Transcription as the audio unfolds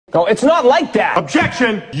No, it's not like that.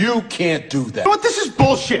 Objection! You can't do that. You know what? This is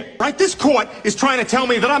bullshit, right? This court is trying to tell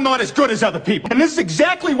me that I'm not as good as other people. And this is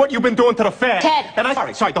exactly what you've been doing to the feds. Ted.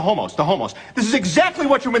 And sorry, the homos. This is exactly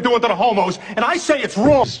what you've been doing to the homos, and I say it's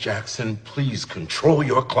wrong. Miss Jackson, please control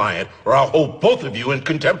your client, or I'll hold both of you in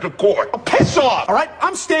contempt of court. Oh, piss off, all right?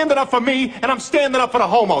 I'm standing up for me, and I'm standing up for the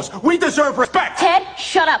homos. We deserve respect. Ted,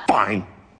 shut up. Fine.